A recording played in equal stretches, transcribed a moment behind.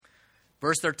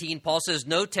Verse 13, Paul says,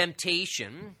 "No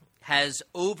temptation has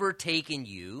overtaken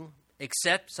you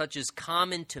except such as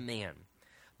common to man.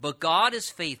 But God is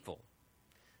faithful,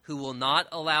 who will not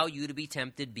allow you to be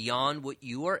tempted beyond what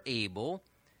you are able,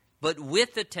 but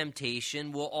with the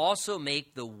temptation will also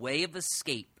make the way of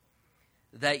escape,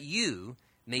 that you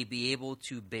may be able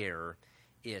to bear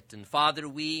it." And Father,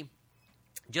 we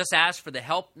just ask for the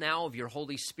help now of your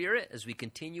Holy Spirit as we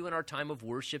continue in our time of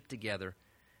worship together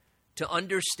to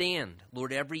understand,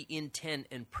 Lord, every intent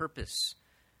and purpose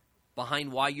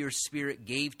behind why your Spirit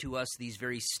gave to us these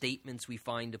very statements we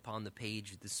find upon the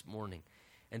page this morning,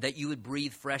 and that you would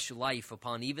breathe fresh life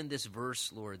upon even this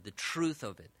verse, Lord, the truth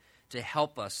of it, to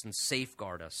help us and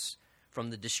safeguard us from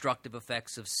the destructive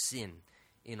effects of sin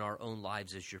in our own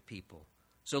lives as your people.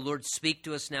 So, Lord, speak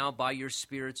to us now by your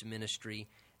Spirit's ministry,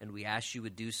 and we ask you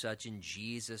would do such in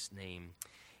Jesus' name.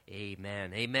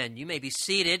 Amen. Amen. You may be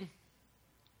seated.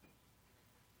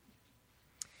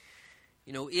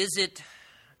 You know, is it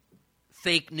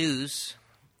fake news,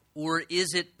 or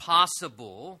is it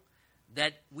possible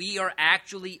that we are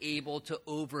actually able to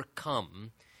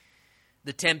overcome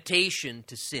the temptation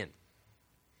to sin?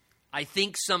 I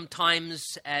think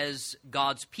sometimes as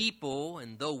God's people,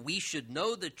 and though we should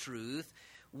know the truth,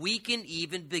 we can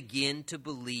even begin to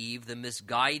believe the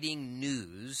misguiding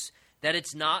news that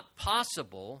it's not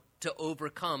possible to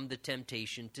overcome the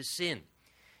temptation to sin.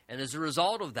 And as a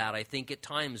result of that, I think at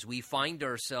times we find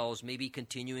ourselves maybe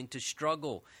continuing to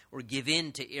struggle or give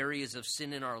in to areas of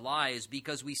sin in our lives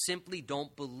because we simply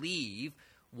don't believe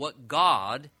what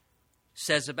God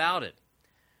says about it.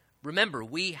 Remember,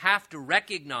 we have to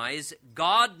recognize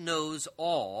God knows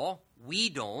all. We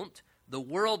don't. The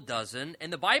world doesn't.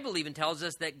 And the Bible even tells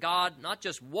us that God not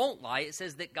just won't lie, it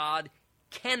says that God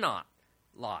cannot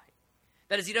lie.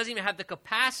 That is, he doesn't even have the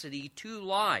capacity to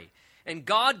lie. And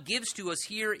God gives to us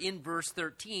here in verse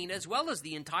 13, as well as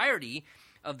the entirety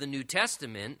of the New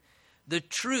Testament, the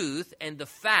truth and the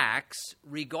facts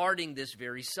regarding this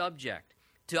very subject,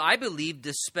 to, I believe,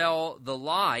 dispel the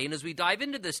lie. And as we dive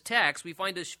into this text, we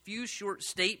find a few short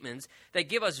statements that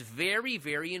give us very,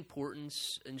 very important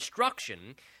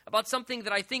instruction about something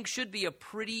that I think should be a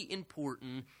pretty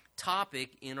important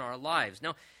topic in our lives.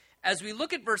 Now, as we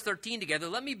look at verse 13 together,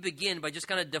 let me begin by just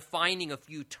kind of defining a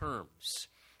few terms.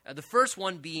 The first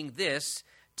one being this,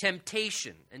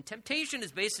 temptation. And temptation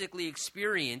is basically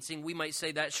experiencing, we might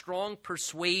say, that strong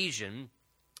persuasion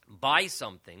by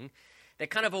something that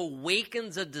kind of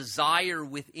awakens a desire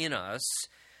within us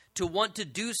to want to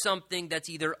do something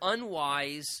that's either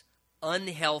unwise,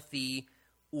 unhealthy,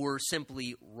 or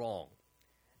simply wrong.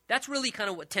 That's really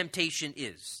kind of what temptation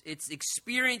is. It's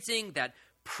experiencing that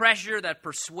pressure, that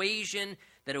persuasion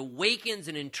that awakens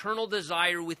an internal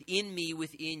desire within me,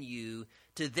 within you,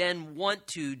 to then want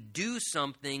to do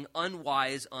something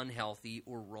unwise, unhealthy,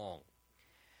 or wrong.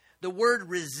 The word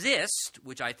resist,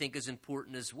 which I think is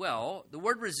important as well, the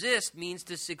word resist means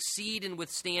to succeed in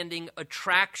withstanding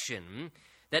attraction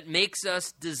that makes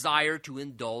us desire to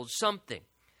indulge something.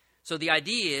 So the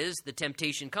idea is, the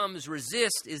temptation comes,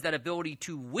 resist is that ability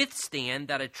to withstand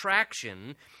that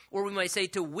attraction, or we might say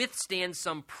to withstand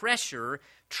some pressure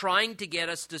trying to get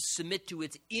us to submit to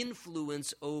its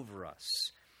influence over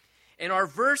us. And our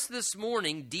verse this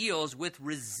morning deals with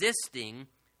resisting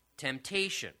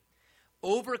temptation,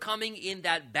 overcoming in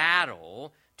that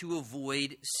battle to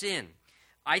avoid sin.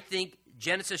 I think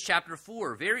Genesis chapter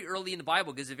 4, very early in the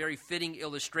Bible, gives a very fitting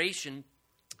illustration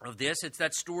of this. It's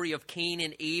that story of Cain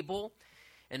and Abel.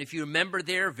 And if you remember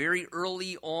there, very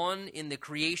early on in the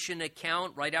creation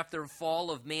account, right after the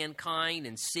fall of mankind,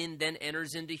 and sin then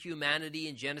enters into humanity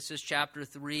in Genesis chapter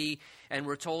 3, and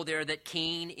we're told there that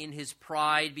Cain, in his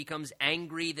pride, becomes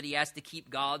angry that he has to keep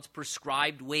God's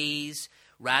prescribed ways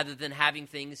rather than having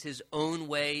things his own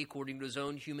way, according to his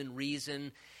own human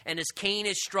reason. And as Cain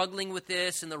is struggling with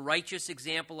this and the righteous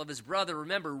example of his brother,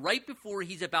 remember, right before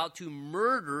he's about to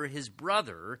murder his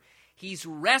brother, he's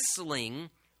wrestling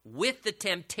with the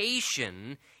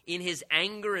temptation in his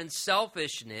anger and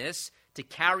selfishness to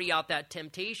carry out that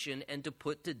temptation and to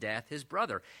put to death his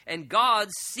brother. And God,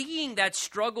 seeing that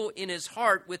struggle in his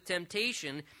heart with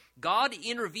temptation, God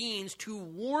intervenes to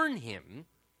warn him,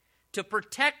 to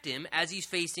protect him as he's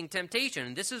facing temptation.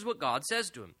 And this is what God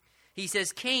says to him. He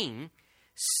says, Cain,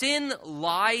 sin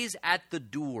lies at the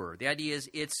door. The idea is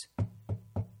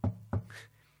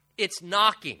it's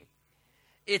knocking.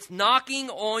 It's knocking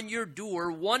on your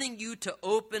door, wanting you to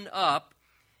open up.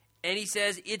 And he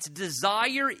says, its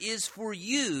desire is for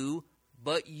you,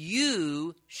 but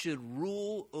you should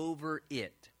rule over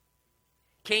it.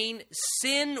 Cain,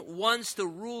 sin wants to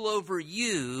rule over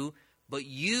you, but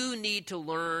you need to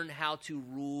learn how to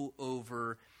rule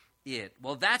over it.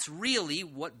 Well, that's really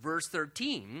what verse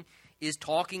 13 is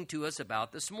talking to us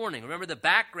about this morning. Remember the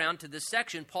background to this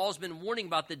section. Paul's been warning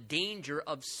about the danger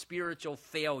of spiritual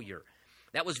failure.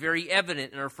 That was very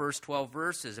evident in our first 12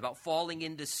 verses about falling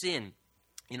into sin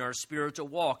in our spiritual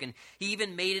walk. And he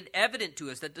even made it evident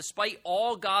to us that despite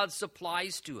all God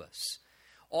supplies to us,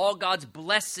 all God's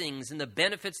blessings and the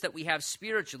benefits that we have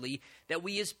spiritually, that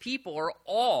we as people are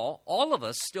all of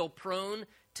us still prone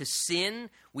to sin.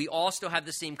 We all still have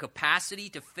the same capacity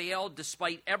to fail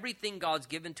despite everything God's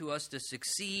given to us to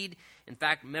succeed. In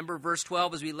fact, remember verse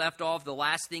 12 as we left off, the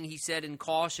last thing he said in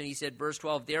caution, he said, verse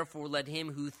 12, therefore let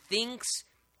him who thinks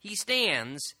he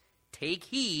stands take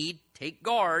heed, take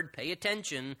guard, pay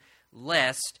attention,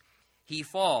 lest he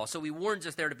fall. So he warns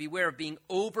us there to beware of being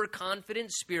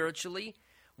overconfident spiritually,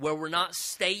 where we're not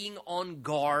staying on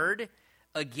guard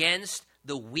against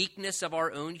the weakness of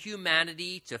our own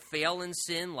humanity to fail in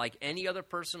sin like any other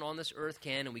person on this earth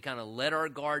can, and we kind of let our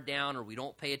guard down or we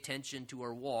don't pay attention to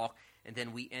our walk, and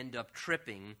then we end up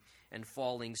tripping and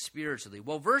falling spiritually.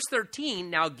 Well, verse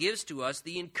 13 now gives to us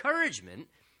the encouragement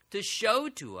to show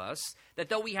to us that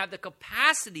though we have the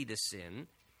capacity to sin,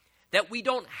 that we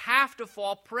don't have to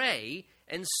fall prey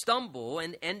and stumble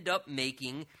and end up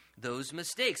making those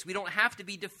mistakes. We don't have to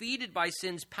be defeated by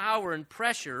sin's power and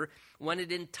pressure when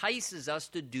it entices us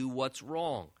to do what's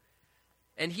wrong.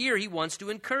 And here he wants to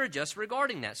encourage us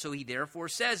regarding that. So he therefore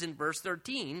says in verse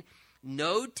 13,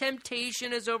 no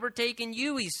temptation has overtaken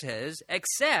you, he says,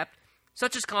 except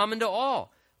such as common to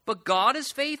all. But God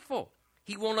is faithful.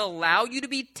 He won't allow you to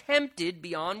be tempted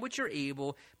beyond what you're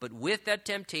able, but with that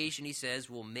temptation, he says,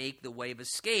 will make the way of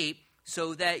escape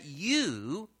so that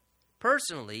you,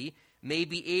 personally, may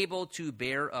be able to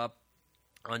bear up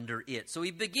under it. So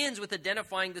he begins with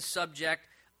identifying the subject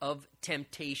of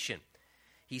temptation.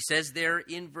 He says there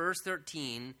in verse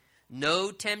 13,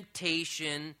 no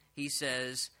temptation, he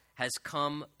says, has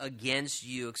come against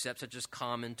you except such as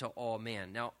common to all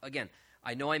man. Now, again,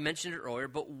 I know I mentioned it earlier,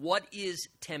 but what is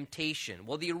temptation?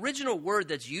 Well, the original word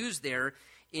that's used there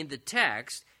in the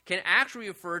text can actually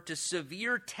refer to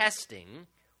severe testing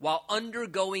while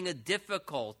undergoing a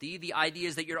difficulty. The idea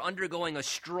is that you're undergoing a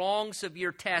strong,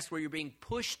 severe test where you're being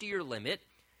pushed to your limit.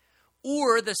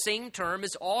 Or the same term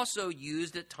is also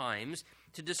used at times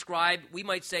to describe, we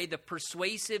might say, the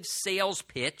persuasive sales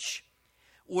pitch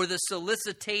or the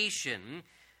solicitation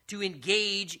to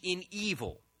engage in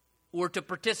evil or to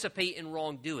participate in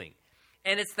wrongdoing.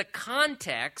 And it's the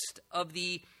context of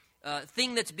the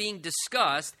thing that's being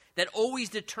discussed that always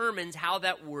determines how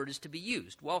that word is to be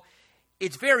used. Well,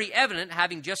 it's very evident,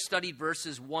 having just studied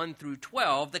verses 1 through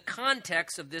 12, the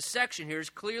context of this section here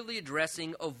is clearly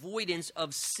addressing avoidance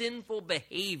of sinful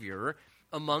behavior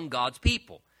among God's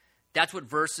people. That's what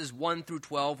verses 1 through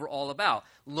 12 are all about.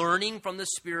 Learning from the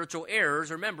spiritual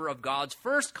errors, remember, of God's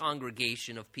first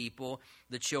congregation of people,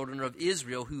 the children of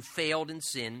Israel, who failed in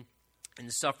sin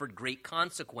and suffered great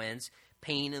consequence,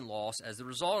 pain, and loss as a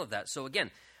result of that. So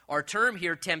again, our term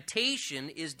here, temptation,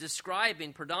 is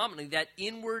describing predominantly that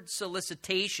inward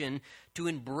solicitation to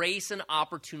embrace an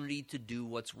opportunity to do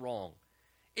what's wrong.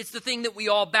 It's the thing that we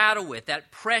all battle with,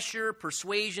 that pressure,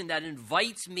 persuasion that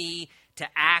invites me to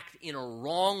act in a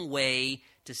wrong way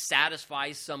to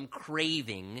satisfy some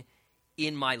craving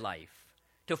in my life,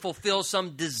 to fulfill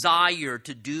some desire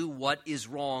to do what is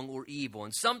wrong or evil.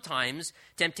 And sometimes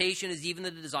temptation is even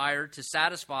the desire to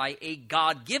satisfy a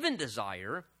God-given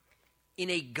desire in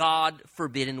a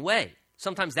God-forbidden way.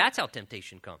 Sometimes that's how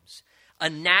temptation comes. A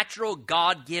natural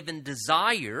God-given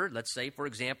desire, let's say, for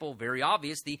example, very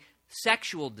obvious, the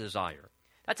sexual desire.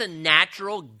 That's a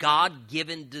natural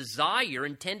God-given desire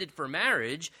intended for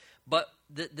marriage, but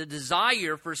the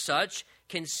desire for such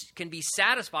can be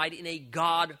satisfied in a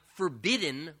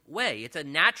God-forbidden way. It's a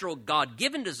natural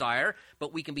God-given desire,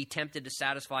 but we can be tempted to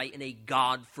satisfy in a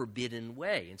God-forbidden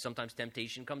way. And sometimes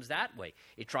temptation comes that way.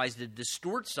 It tries to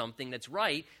distort something that's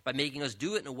right by making us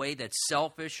do it in a way that's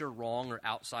selfish or wrong or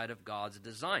outside of God's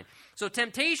design. So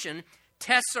temptation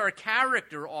tests our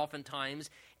character oftentimes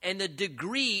and the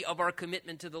degree of our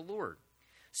commitment to the Lord.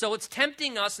 So it's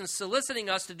tempting us and soliciting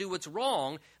us to do what's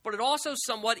wrong, but it also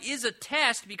somewhat is a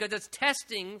test because it's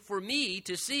testing for me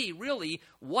to see really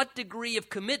what degree of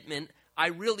commitment I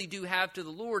really do have to the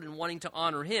Lord and wanting to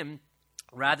honor Him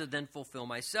rather than fulfill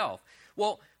myself.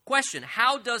 Well, question,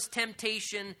 how does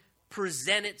temptation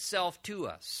present itself to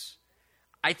us?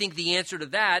 I think the answer to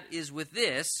that is with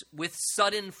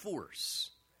sudden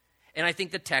force. And I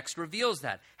think the text reveals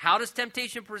that. How does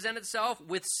temptation present itself?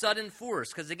 With sudden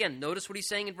force. Because again, notice what he's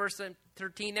saying in verse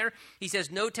 13 there. He says,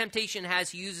 no temptation has,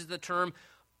 he uses the term,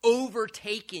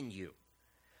 overtaken you.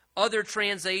 Other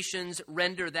translations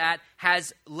render that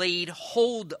has laid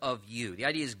hold of you. The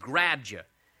idea is grabbed you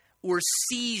or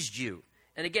seized you.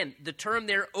 And again, the term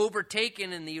there,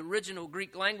 overtaken, in the original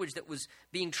Greek language that was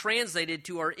being translated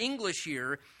to our English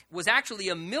here was actually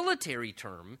a military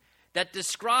term that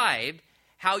described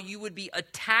how you would be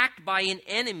attacked by an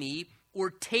enemy or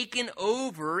taken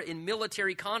over in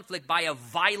military conflict by a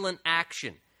violent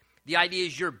action. The idea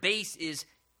is your base is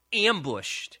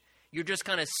ambushed. You're just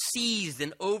kind of seized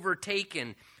and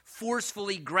overtaken,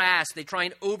 forcefully grasped. They try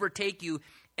and overtake you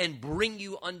and bring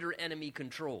you under enemy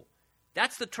control.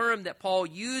 That's the term that Paul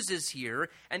uses here,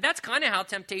 and that's kind of how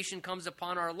temptation comes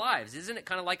upon our lives. Isn't it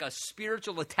kind of like a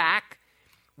spiritual attack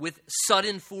with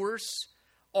sudden force?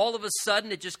 All of a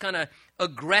sudden, it just kind of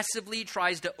aggressively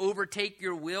tries to overtake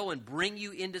your will and bring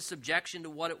you into subjection to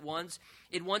what it wants.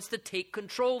 It wants to take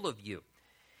control of you.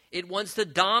 It wants to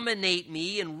dominate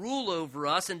me and rule over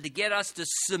us and to get us to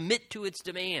submit to its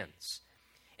demands.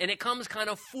 And it comes kind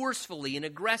of forcefully and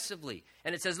aggressively.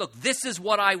 And it says, look, this is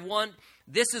what I want.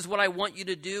 This is what I want you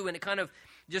to do. And it kind of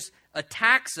just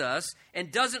attacks us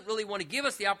and doesn't really want to give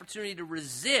us the opportunity to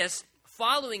resist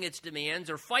following its demands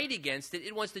or fight against it.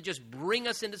 It wants to just bring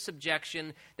us into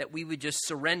subjection, that we would just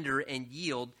surrender and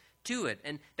yield to it.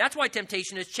 And that's why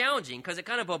temptation is challenging, because it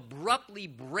kind of abruptly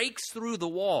breaks through the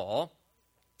wall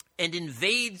and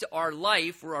invades our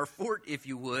life, or our fort, if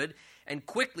you would, and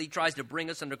quickly tries to bring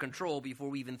us under control before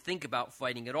we even think about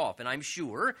fighting it off. And I'm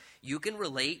sure you can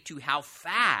relate to how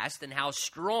fast and how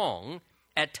strong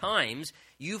at times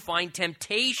you find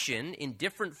temptation in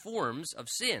different forms of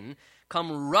sin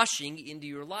come rushing into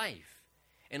your life.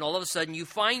 And all of a sudden you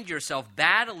find yourself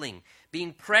battling,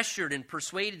 being pressured and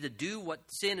persuaded to do what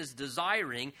sin is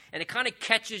desiring, and it kind of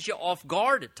catches you off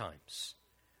guard at times,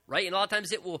 right? And a lot of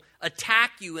times it will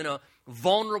attack you in a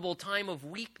vulnerable time of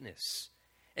weakness.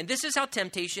 And this is how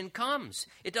temptation comes.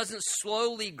 It doesn't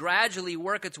slowly, gradually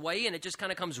work its way in. It just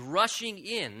kind of comes rushing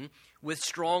in with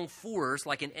strong force,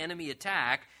 like an enemy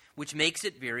attack, which makes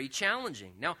it very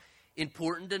challenging. Now,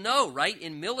 important to know, right?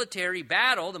 In military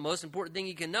battle, the most important thing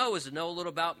you can know is to know a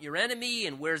little about your enemy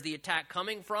and where's the attack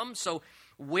coming from. So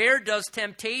where does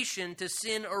temptation to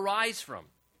sin arise from?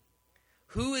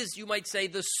 Who is, you might say,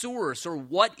 the source, or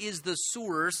what is the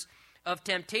source of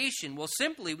temptation? Well,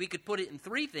 simply, we could put it in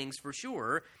three things for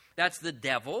sure. That's the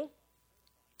devil,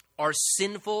 our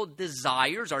sinful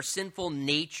desires, our sinful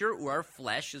nature, or our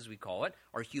flesh, as we call it,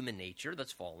 our human nature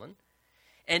that's fallen,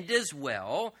 and as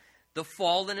well, the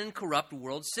fallen and corrupt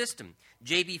world system.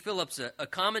 J.B. Phillips, a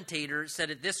commentator, said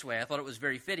it this way. I thought it was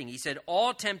very fitting. He said,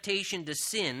 all temptation to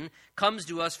sin comes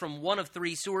to us from one of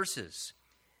three sources.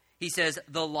 He says,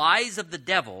 the lies of the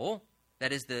devil,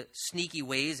 that is the sneaky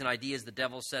ways and ideas the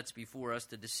devil sets before us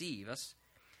to deceive us.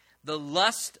 The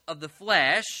lust of the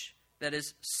flesh, that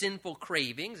is sinful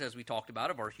cravings, as we talked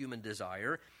about, of our human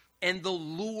desire. And the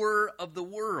lure of the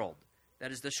world,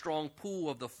 that is the strong pull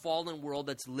of the fallen world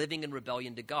that's living in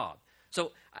rebellion to God.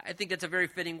 So I think that's a very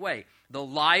fitting way. The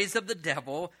lies of the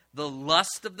devil, the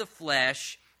lust of the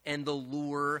flesh, and the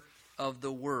lure of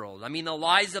the world. I mean, the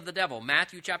lies of the devil,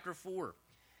 Matthew chapter 4.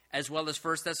 As well as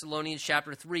 1 Thessalonians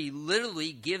chapter 3,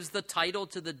 literally gives the title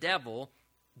to the devil,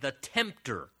 the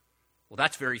tempter. Well,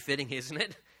 that's very fitting, isn't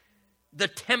it? The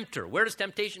tempter. Where does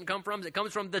temptation come from? It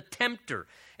comes from the tempter.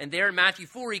 And there in Matthew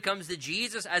 4, he comes to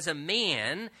Jesus as a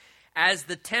man, as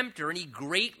the tempter, and he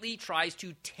greatly tries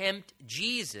to tempt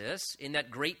Jesus in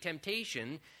that great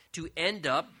temptation to end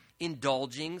up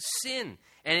indulging sin.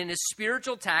 And in his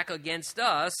spiritual attack against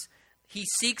us, he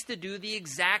seeks to do the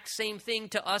exact same thing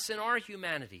to us in our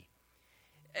humanity.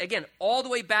 Again, all the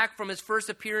way back from his first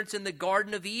appearance in the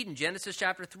Garden of Eden, Genesis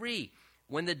chapter 3,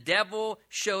 when the devil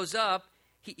shows up,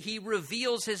 he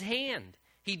reveals his hand.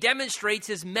 He demonstrates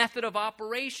his method of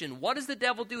operation. What does the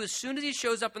devil do as soon as he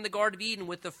shows up in the Garden of Eden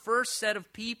with the first set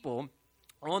of people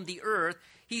on the earth?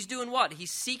 He's doing what?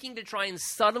 He's seeking to try and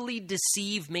subtly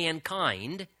deceive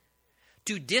mankind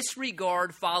to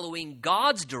disregard following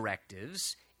God's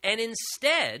directives and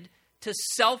instead to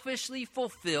selfishly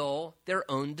fulfill their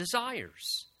own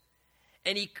desires.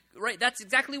 And that's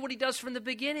exactly what he does from the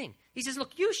beginning. He says,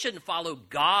 look, you shouldn't follow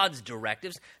God's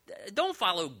directives. Don't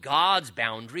follow God's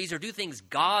boundaries or do things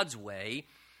God's way.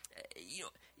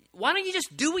 Why don't you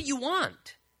just do what you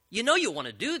want? You know you want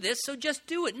to do this, so just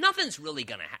do it. Nothing's really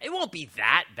going to happen. It won't be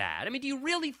that bad. I mean, do you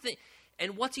really think?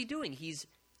 And what's he doing? He's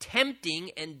tempting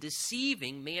and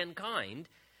deceiving mankind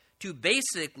to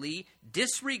basically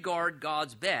disregard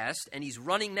God's best, and he's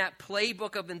running that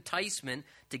playbook of enticement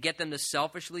to get them to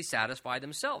selfishly satisfy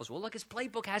themselves. Well, look, his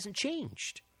playbook hasn't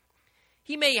changed.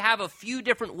 He may have a few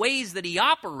different ways that he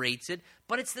operates it,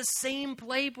 but it's the same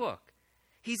playbook.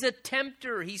 He's a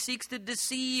tempter. He seeks to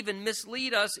deceive and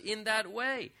mislead us in that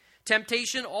way.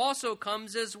 Temptation also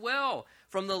comes as well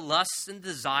from the lusts and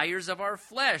desires of our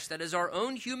flesh. That is our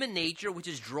own human nature, which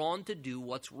is drawn to do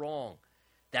what's wrong.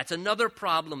 That's another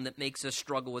problem that makes us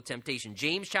struggle with temptation.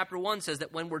 James chapter 1 says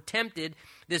that when we're tempted,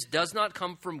 this does not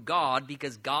come from God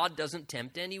because God doesn't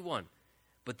tempt anyone.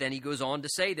 But then he goes on to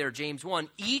say there, James 1,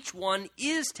 each one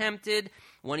is tempted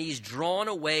when he's drawn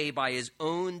away by his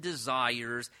own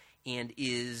desires and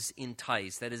is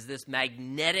enticed. That is this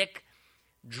magnetic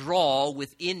draw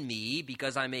within me,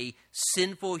 because I'm a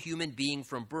sinful human being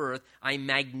from birth. I'm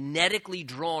magnetically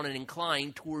drawn and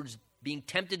inclined towards being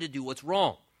tempted to do what's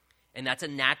wrong. And that's a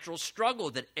natural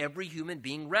struggle that every human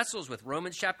being wrestles with.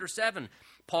 Romans chapter 7,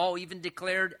 Paul even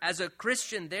declared as a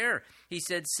Christian there, he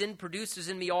said, sin produces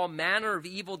in me all manner of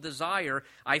evil desire.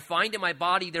 I find in my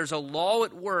body there's a law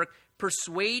at work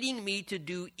persuading me to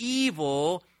do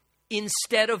evil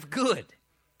instead of good.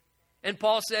 And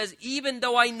Paul says, even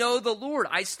though I know the Lord,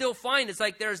 I still find it's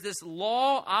like there's this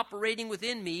law operating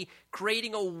within me,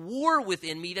 creating a war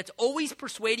within me that's always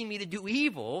persuading me to do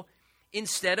evil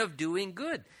instead of doing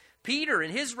good. Peter, in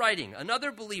his writing,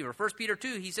 another believer, 1 Peter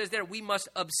 2, he says there, we must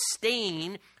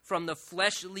abstain from the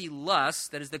fleshly lusts,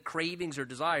 that is the cravings or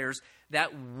desires,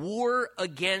 that war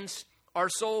against our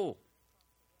soul.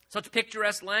 Such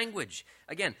picturesque language.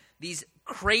 Again, these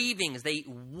cravings, they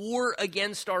war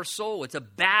against our soul. It's a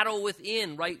battle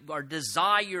within, right? Our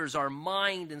desires, our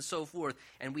mind, and so forth.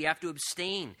 And we have to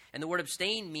abstain. And the word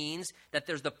abstain means that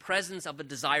there's the presence of a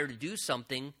desire to do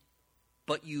something,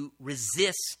 but you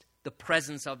resist the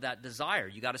presence of that desire.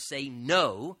 You got to say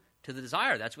no to the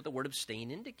desire. That's what the word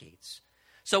abstain indicates.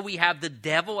 So we have the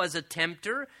devil as a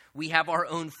tempter. We have our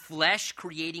own flesh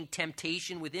creating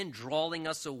temptation within, drawing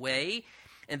us away.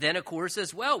 And then, of course,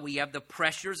 as well, we have the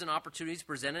pressures and opportunities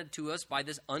presented to us by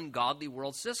this ungodly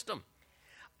world system.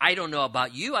 I don't know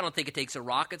about you. I don't think it takes a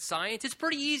rocket science. It's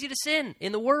pretty easy to sin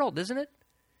in the world, isn't it?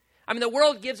 I mean, the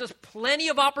world gives us plenty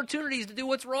of opportunities to do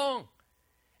what's wrong.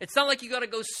 It's not like you got to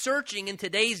go searching in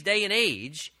today's day and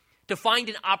age to find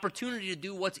an opportunity to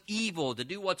do what's evil, to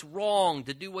do what's wrong,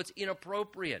 to do what's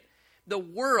inappropriate. The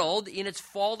world, in its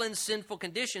fallen, sinful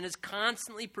condition, is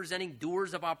constantly presenting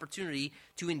doors of opportunity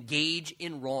to engage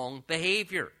in wrong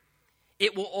behavior.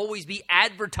 It will always be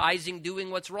advertising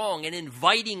doing what's wrong and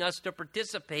inviting us to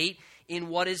participate in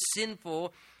what is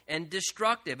sinful and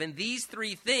destructive. And these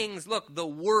three things, look, the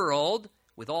world,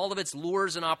 with all of its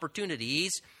lures and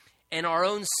opportunities, and our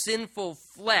own sinful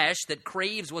flesh that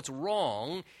craves what's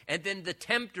wrong, and then the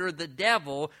tempter, the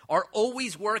devil, are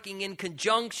always working in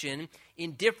conjunction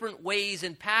in different ways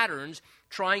and patterns,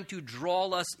 trying to draw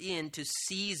us in to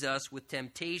seize us with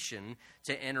temptation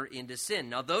to enter into sin.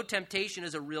 Now, though temptation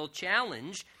is a real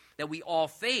challenge that we all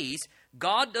face,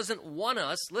 God doesn't want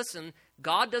us, listen,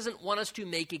 God doesn't want us to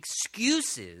make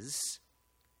excuses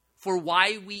for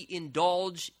why we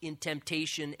indulge in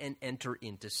temptation and enter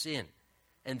into sin.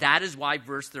 And that is why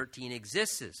verse 13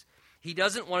 exists. He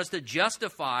doesn't want us to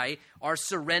justify our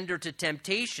surrender to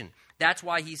temptation. That's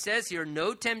why he says here,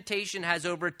 no temptation has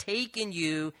overtaken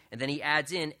you, and then he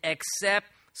adds in, except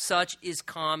such is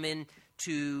common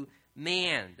to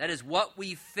man. That is, what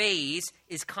we face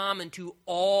is common to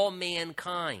all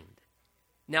mankind.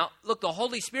 Now, look, the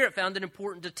Holy Spirit found it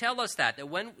important to tell us that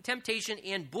when temptation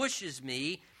ambushes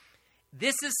me,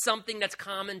 this is something that's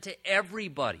common to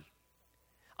everybody.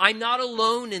 I'm not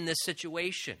alone in this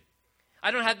situation.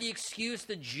 I don't have the excuse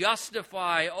to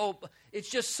justify, it's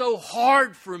just so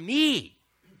hard for me.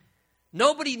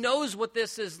 Nobody knows what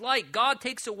this is like. God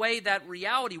takes away that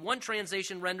reality. One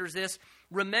translation renders this,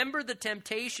 remember the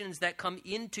temptations that come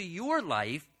into your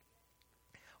life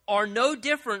are no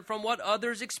different from what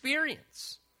others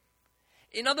experience.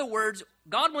 In other words,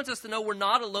 God wants us to know we're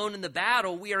not alone in the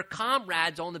battle. We are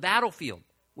comrades on the battlefield,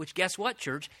 which guess what,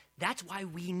 church? That's why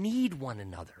we need one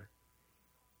another.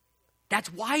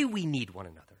 That's why we need one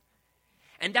another.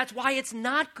 And that's why it's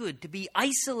not good to be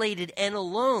isolated and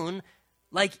alone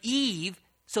like Eve,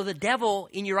 so the devil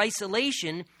in your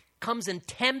isolation comes and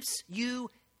tempts you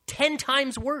 10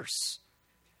 times worse.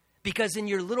 Because in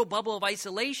your little bubble of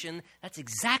isolation, that's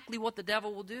exactly what the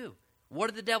devil will do. What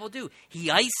did the devil do? He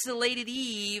isolated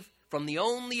Eve from the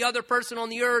only other person on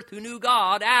the earth who knew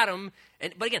God, Adam.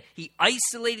 But again, he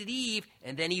isolated Eve,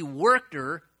 and then he worked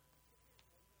her,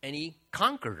 and he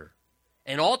conquered her.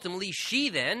 And ultimately, she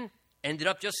then ended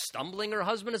up just stumbling her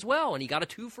husband as well, and he got a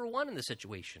 2-for-1 in the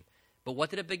situation. But what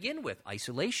did it begin with?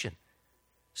 Isolation.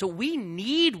 So we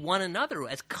need one another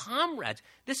as comrades.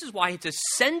 This is why it's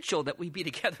essential that we be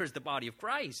together as the body of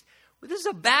Christ. This is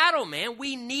a battle, man.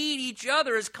 We need each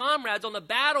other as comrades on the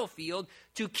battlefield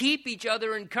to keep each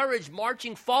other encouraged,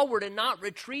 marching forward and not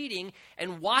retreating,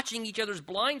 and watching each other's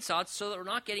blind spots so that we're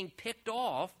not getting picked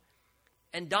off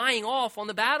and dying off on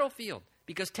the battlefield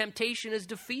because temptation is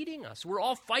defeating us. We're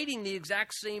all fighting the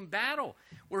exact same battle.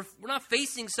 We're not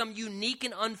facing some unique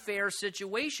and unfair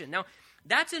situation. Now,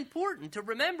 that's important to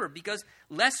remember because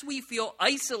lest we feel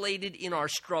isolated in our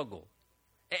struggle.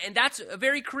 And that's a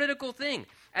very critical thing.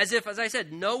 As if, as I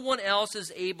said, no one else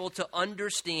is able to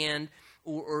understand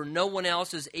or no one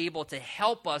else is able to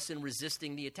help us in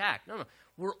resisting the attack. No.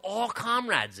 We're all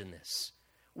comrades in this.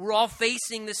 We're all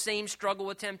facing the same struggle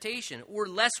with temptation. Or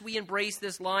lest we embrace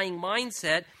this lying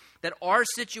mindset that our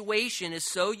situation is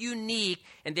so unique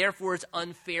and therefore it's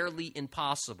unfairly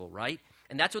impossible, right?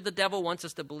 And that's what the devil wants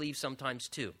us to believe sometimes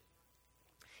too.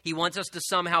 He wants us to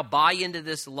somehow buy into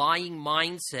this lying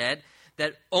mindset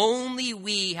that only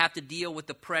we have to deal with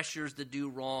the pressures to do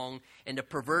wrong and to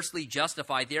perversely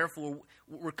justify. Therefore,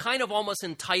 we're kind of almost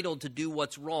entitled to do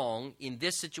what's wrong in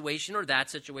this situation or that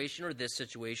situation or this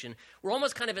situation. We're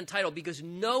almost kind of entitled because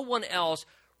no one else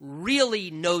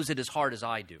really knows it as hard as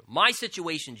I do. My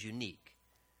situation's unique.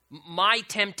 My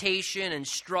temptation and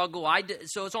struggle,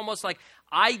 so it's almost like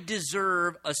I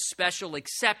deserve a special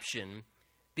exception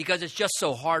because it's just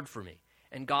so hard for me.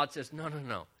 And God says,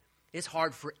 no. It's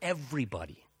hard for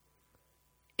everybody.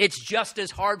 It's just as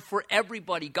hard for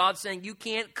everybody. God's saying you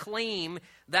can't claim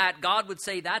that. God would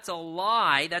say that's a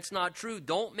lie. That's not true.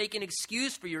 Don't make an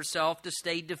excuse for yourself to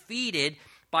stay defeated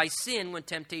by sin when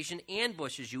temptation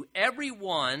ambushes you.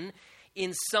 Everyone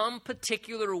in some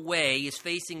particular way is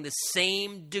facing the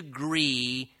same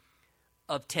degree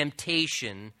of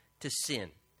temptation to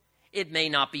sin. It may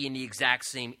not be in the exact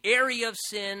same area of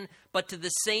sin, but to the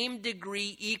same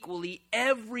degree equally,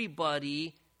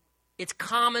 everybody, it's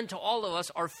common to all of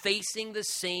us, are facing the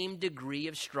same degree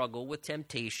of struggle with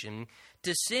temptation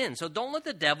to sin. So don't let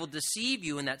the devil deceive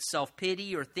you in that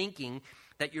self-pity or thinking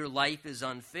that your life is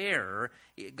unfair.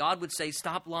 God would say,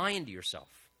 stop lying to yourself.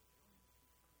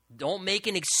 Don't make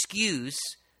an excuse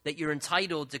that you're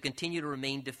entitled to continue to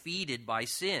remain defeated by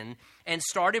sin, and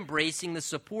start embracing the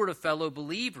support of fellow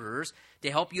believers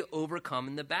to help you overcome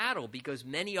in the battle, because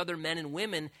many other men and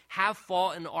women have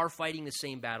fought and are fighting the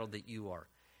same battle that you are.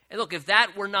 And look, if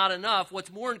that were not enough,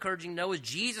 what's more encouraging to know is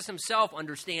Jesus himself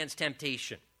understands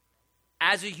temptation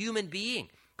as a human being,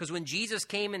 because when Jesus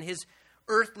came in his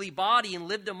earthly body and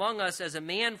lived among us as a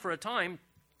man for a time,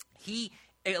 he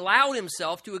allowed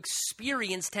himself to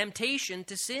experience temptation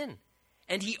to sin.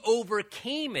 And he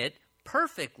overcame it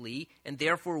perfectly and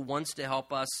therefore wants to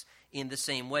help us in the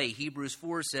same way. Hebrews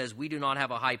 4 says, we do not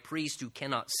have a high priest who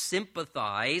cannot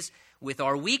sympathize with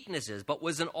our weaknesses, but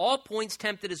was in all points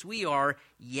tempted as we are,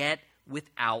 yet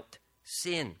without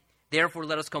sin. Therefore,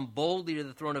 let us come boldly to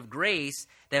the throne of grace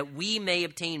that we may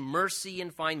obtain mercy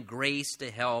and find grace to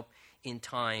help in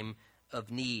time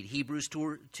of need. Hebrews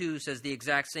 2 says the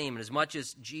exact same. And as much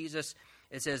as Jesus,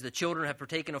 it says, the children have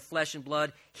partaken of flesh and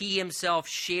blood, he himself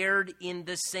shared in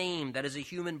the same, that is a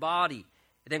human body.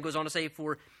 It then goes on to say,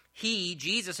 for he,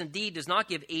 Jesus, indeed does not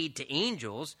give aid to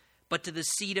angels, but to the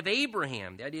seed of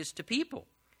Abraham, that is, to people.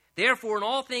 Therefore, in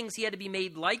all things he had to be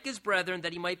made like his brethren,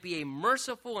 that he might be a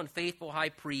merciful and faithful high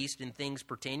priest in things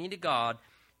pertaining to God,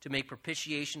 to make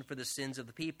propitiation for the sins of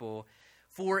the people.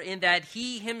 For in that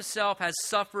he himself has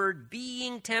suffered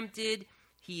being tempted,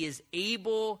 he is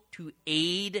able to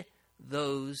aid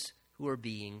those who are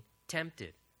being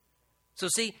tempted. So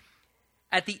see,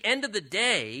 at the end of the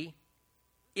day,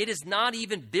 it is not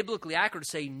even biblically accurate to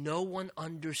say no one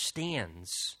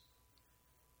understands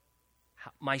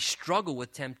my struggle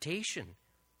with temptation.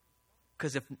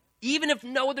 Because even if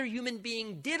no other human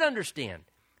being did understand,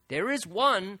 there is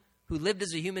one who lived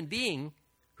as a human being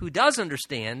who does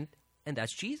understand, and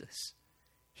that's Jesus.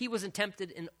 He wasn't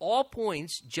tempted in all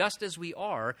points just as we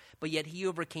are, but yet he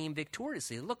overcame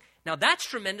victoriously. Look, now that's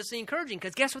tremendously encouraging,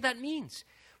 because guess what that means?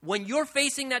 When you're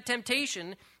facing that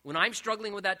temptation, when I'm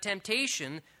struggling with that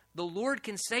temptation, the Lord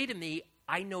can say to me,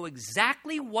 I know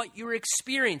exactly what you're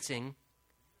experiencing,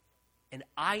 and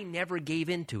I never gave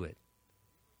into it.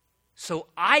 So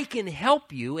I can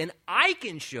help you, and I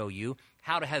can show you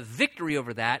how to have victory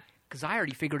over that, because I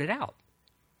already figured it out.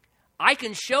 I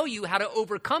can show you how to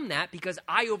overcome that because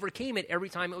I overcame it every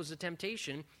time it was a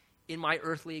temptation in my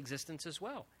earthly existence as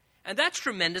well. And that's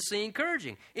tremendously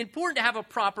encouraging. Important to have a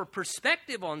proper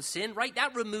perspective on sin, right?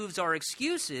 That removes our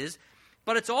excuses,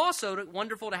 but it's also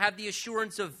wonderful to have the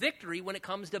assurance of victory when it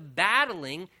comes to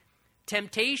battling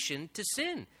temptation to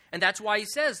sin. And that's why he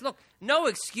says, look, no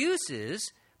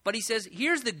excuses, but he says,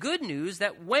 here's the good news,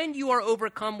 that when you are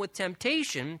overcome with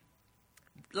temptation,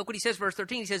 look what he says, verse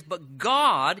 13. He says, but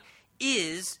God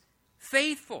is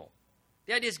faithful.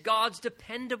 The idea is God's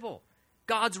dependable.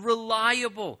 God's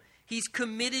reliable. He's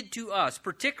committed to us,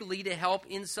 particularly to help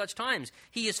in such times.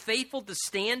 He is faithful to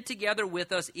stand together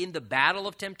with us in the battle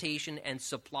of temptation and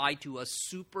supply to us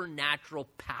supernatural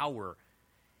power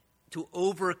to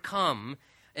overcome.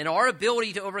 And our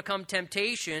ability to overcome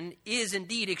temptation is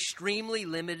indeed extremely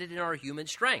limited in our human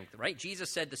strength, right?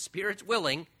 Jesus said the spirit's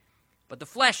willing, but the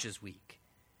flesh is weak.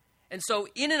 And so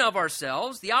in and of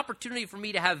ourselves, the opportunity for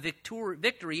me to have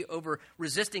victory over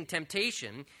resisting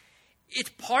temptation,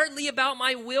 it's partly about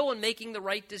my will and making the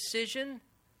right decision,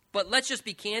 but let's just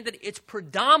be candid, it's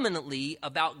predominantly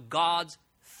about God's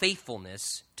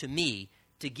faithfulness to me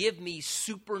to give me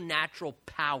supernatural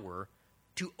power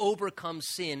to overcome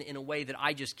sin in a way that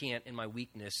I just can't in my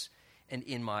weakness and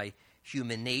in my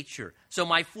human nature. So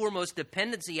my foremost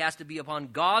dependency has to be upon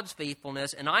God's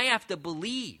faithfulness, and I have to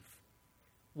believe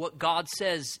what God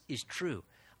says is true.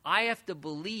 I have to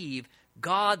believe,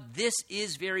 God, this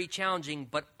is very challenging,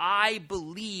 but I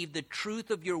believe the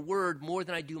truth of your word more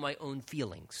than I do my own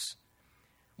feelings,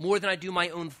 more than I do my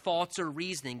own thoughts or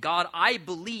reasoning. God, I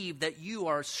believe that you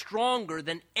are stronger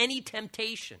than any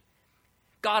temptation.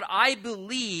 God, I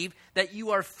believe that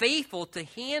you are faithful to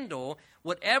handle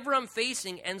whatever I'm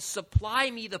facing and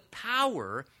supply me the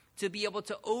power to be able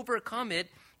to overcome it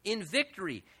in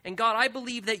victory. And God, I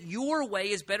believe that your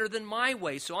way is better than my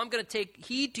way. So I'm going to take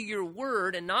heed to your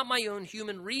word and not my own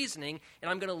human reasoning. And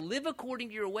I'm going to live according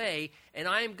to your way. And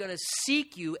I am going to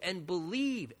seek you and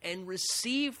believe and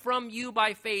receive from you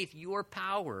by faith your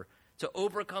power to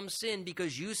overcome sin,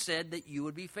 because you said that you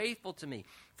would be faithful to me.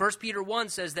 1 Peter 1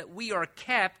 says that we are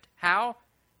kept, how?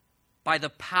 By the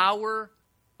power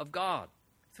of God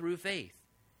through faith.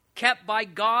 Kept by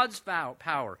God's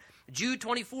power. Jude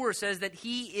 24 says that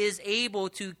he is able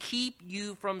to keep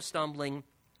you from stumbling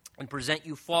and present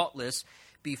you faultless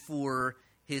before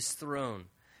his throne.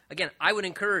 Again, I would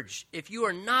encourage, if you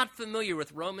are not familiar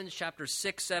with Romans chapter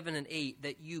 6, 7, and 8,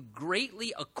 that you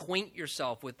greatly acquaint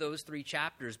yourself with those three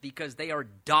chapters, because they are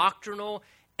doctrinal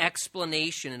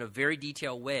explanation in a very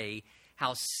detailed way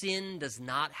how sin does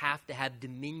not have to have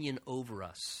dominion over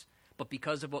us. But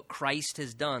because of what Christ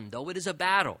has done, though it is a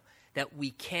battle, that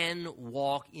we can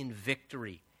walk in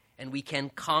victory and we can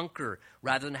conquer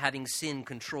rather than having sin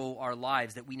control our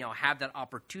lives, that we now have that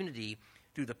opportunity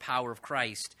through the power of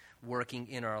Christ working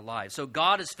in our lives. So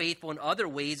God is faithful in other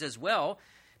ways as well,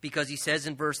 because he says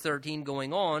in verse 13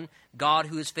 going on, God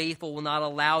who is faithful will not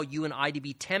allow you and I to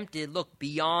be tempted, look,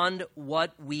 beyond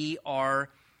what we are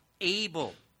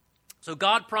able. So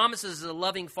God promises as a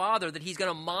loving father that he's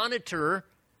going to monitor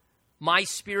my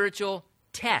spiritual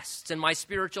tests and my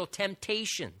spiritual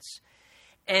temptations.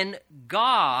 And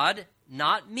God,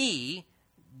 not me,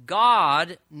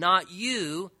 God, not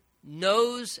you,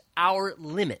 knows our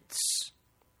limits.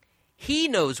 He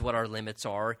knows what our limits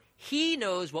are. He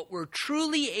knows what we're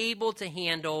truly able to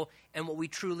handle and what we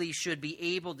truly should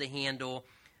be able to handle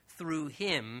through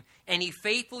him. And he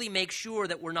faithfully makes sure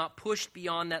that we're not pushed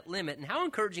beyond that limit. And how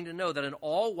encouraging to know that an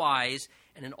all-wise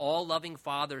and an all-loving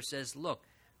father says, look,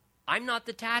 I'm not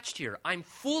detached here. I'm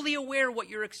fully aware of what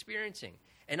you're experiencing.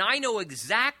 And I know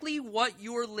exactly what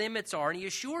your limits are. And he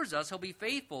assures us he'll be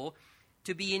faithful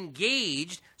to be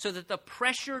engaged so that the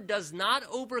pressure does not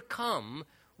overcome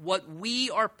what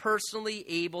we are personally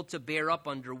able to bear up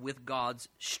under with God's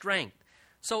strength.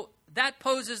 So that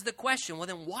poses the question, well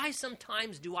then why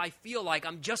sometimes do I feel like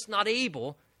I'm just not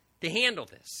able to handle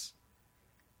this?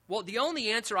 Well, the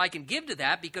only answer I can give to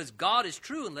that, because God is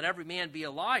true and let every man be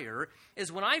a liar,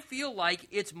 is when I feel like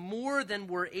it's more than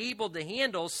we're able to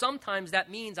handle, sometimes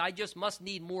that means I just must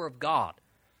need more of God.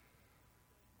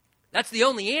 That's the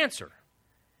only answer.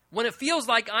 When it feels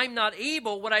like I'm not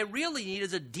able, what I really need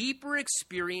is a deeper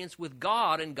experience with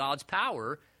God and God's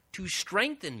power to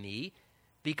strengthen me,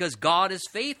 because God is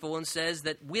faithful and says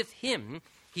that with him,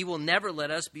 he will never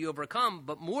let us be overcome.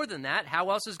 But more than that, how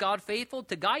else is God faithful?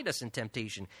 To guide us in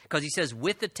temptation. Because he says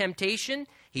with the temptation,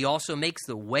 he also makes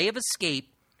the way of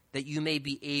escape that you may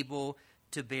be able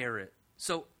to bear it.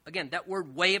 So again, that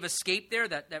word way of escape there,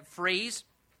 that phrase,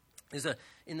 is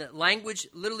in the language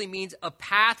literally means a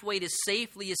pathway to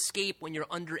safely escape when you're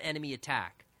under enemy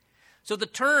attack. So the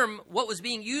term, what was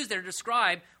being used there to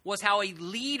describe, was how a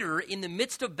leader in the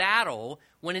midst of battle,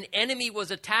 when an enemy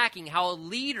was attacking, how a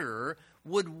leader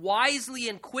would wisely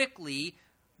and quickly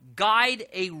guide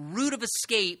a route of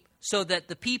escape so that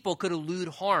the people could elude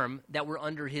harm that were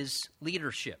under his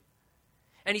leadership.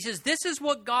 And he says, this is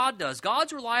what God does.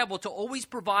 God's reliable to always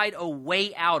provide a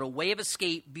way out, a way of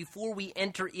escape before we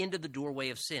enter into the doorway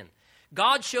of sin.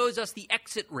 God shows us the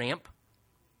exit ramp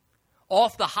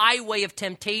off the highway of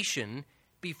temptation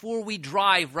before we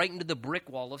drive right into the brick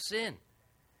wall of sin.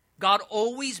 God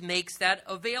always makes that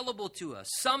available to us.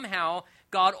 Somehow,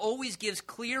 God always gives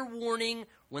clear warning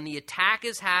when the attack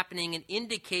is happening and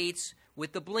indicates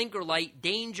with the blinker light,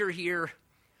 danger here,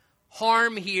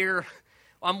 harm here.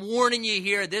 I'm warning you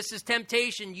here. This is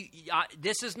temptation.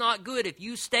 This is not good. If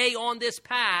you stay on this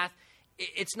path,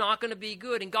 it's not going to be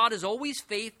good. And God is always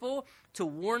faithful to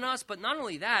warn us. But not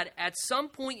only that, at some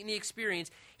point in the experience,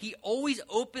 he always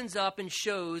opens up and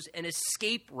shows an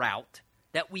escape route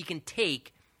that we can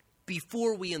take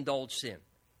before we indulge sin.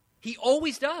 He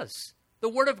always does. The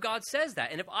Word of God says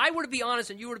that. And if I were to be honest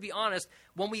and you were to be honest,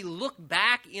 when we look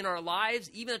back in our lives,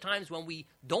 even at times when we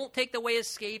don't take the way of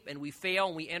escape and we fail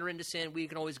and we enter into sin, we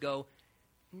can always go,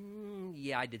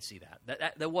 yeah, I did see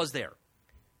that. That was there.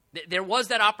 There was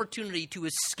that opportunity to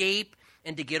escape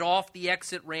and to get off the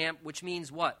exit ramp, which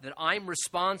means what? That I'm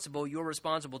responsible, you're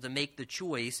responsible to make the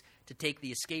choice to take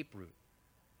the escape route.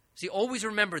 See, always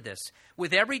remember this.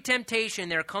 With every temptation,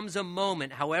 there comes a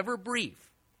moment, however brief,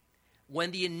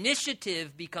 when the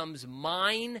initiative becomes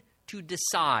mine to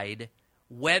decide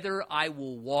whether I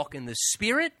will walk in the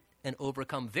Spirit and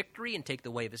overcome victory and take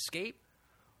the way of escape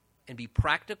and be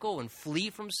practical and flee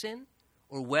from sin,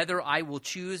 or whether I will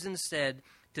choose instead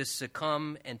to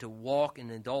succumb and to walk and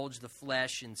indulge the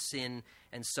flesh and sin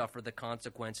and suffer the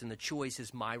consequence. And the choice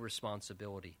is my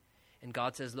responsibility. And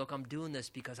God says, look, I'm doing this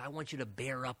because I want you to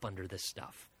bear up under this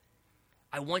stuff.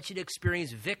 I want you to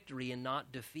experience victory and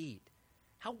not defeat.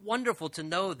 How wonderful to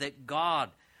know that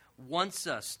God wants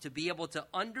us to be able to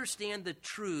understand the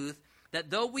truth that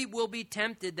though we will be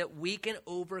tempted, that we can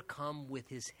overcome with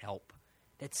his help.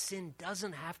 That sin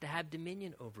doesn't have to have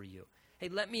dominion over you. Hey,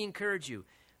 let me encourage you.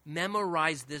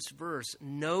 Memorize this verse,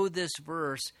 know this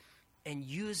verse, and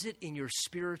use it in your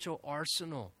spiritual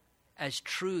arsenal as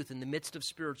truth in the midst of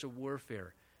spiritual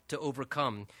warfare to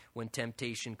overcome when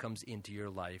temptation comes into your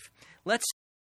life. Let's